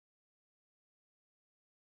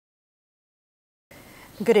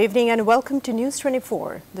Good evening and welcome to News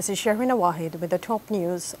 24. This is Sharina Wahid with the top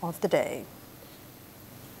news of the day.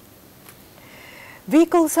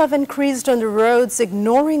 Vehicles have increased on the roads,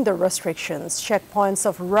 ignoring the restrictions. Checkpoints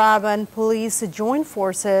of RAB and police joint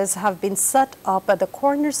forces have been set up at the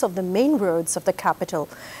corners of the main roads of the capital.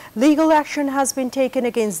 Legal action has been taken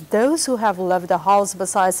against those who have left the house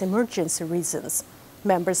besides emergency reasons.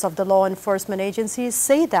 Members of the law enforcement agencies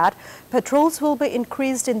say that patrols will be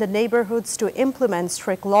increased in the neighborhoods to implement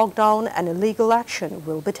strict lockdown and illegal action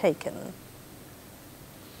will be taken.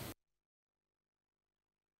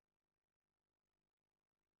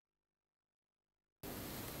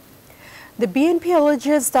 The BNP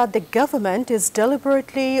alleges that the government is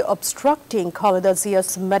deliberately obstructing Khaleda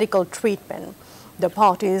Zia's medical treatment. The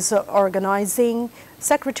party's organizing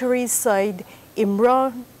secretary Said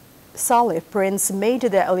Imran Saleh Prince made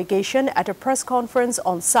the allegation at a press conference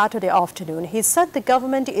on Saturday afternoon. He said the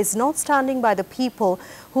government is not standing by the people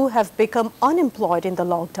who have become unemployed in the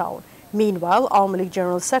lockdown. Meanwhile, Army League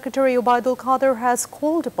General Secretary Ubaidul Qadir has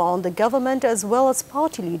called upon the government as well as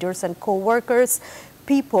party leaders and co-workers,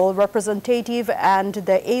 people representative and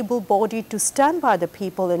the able-bodied to stand by the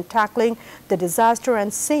people in tackling the disaster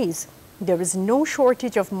and says there is no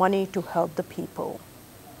shortage of money to help the people.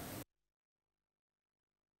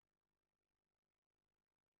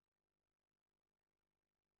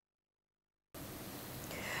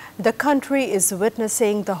 The country is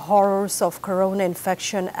witnessing the horrors of corona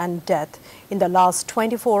infection and death. In the last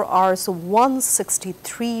 24 hours,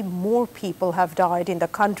 163 more people have died in the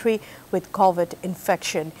country with COVID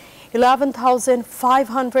infection.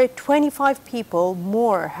 11,525 people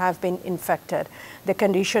more have been infected. The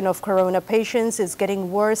condition of corona patients is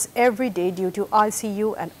getting worse every day due to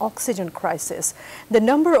ICU and oxygen crisis. The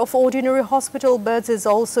number of ordinary hospital beds is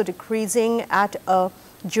also decreasing at a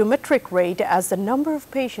geometric rate as the number of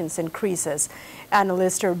patients increases.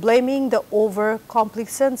 Analysts are blaming the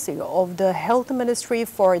over-complacency of the health ministry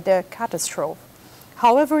for the catastrophe.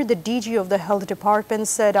 However, the DG of the health department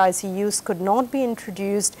said ICUs could not be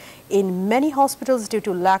introduced in many hospitals due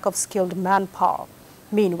to lack of skilled manpower.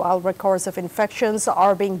 Meanwhile, records of infections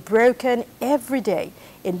are being broken every day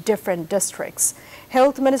in different districts.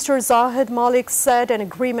 Health Minister Zahid Malik said an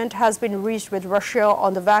agreement has been reached with Russia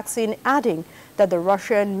on the vaccine, adding that the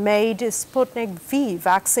Russian-made Sputnik V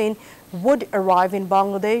vaccine would arrive in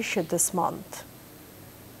Bangladesh this month.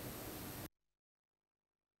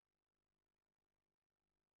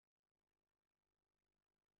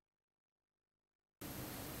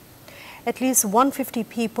 At least 150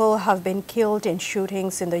 people have been killed in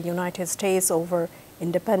shootings in the United States over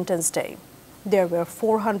Independence Day. There were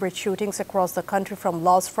 400 shootings across the country from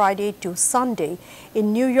last Friday to Sunday.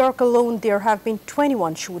 In New York alone, there have been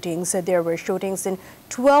 21 shootings. There were shootings in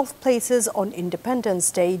 12 places on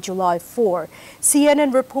Independence Day, July 4.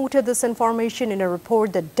 CNN reported this information in a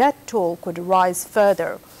report the death toll could rise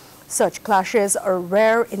further. Such clashes are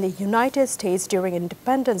rare in the United States during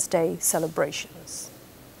Independence Day celebrations.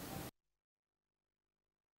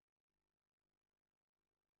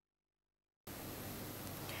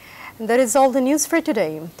 And that is all the news for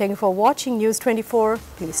today. Thank you for watching News 24.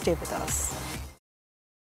 Please stay with us.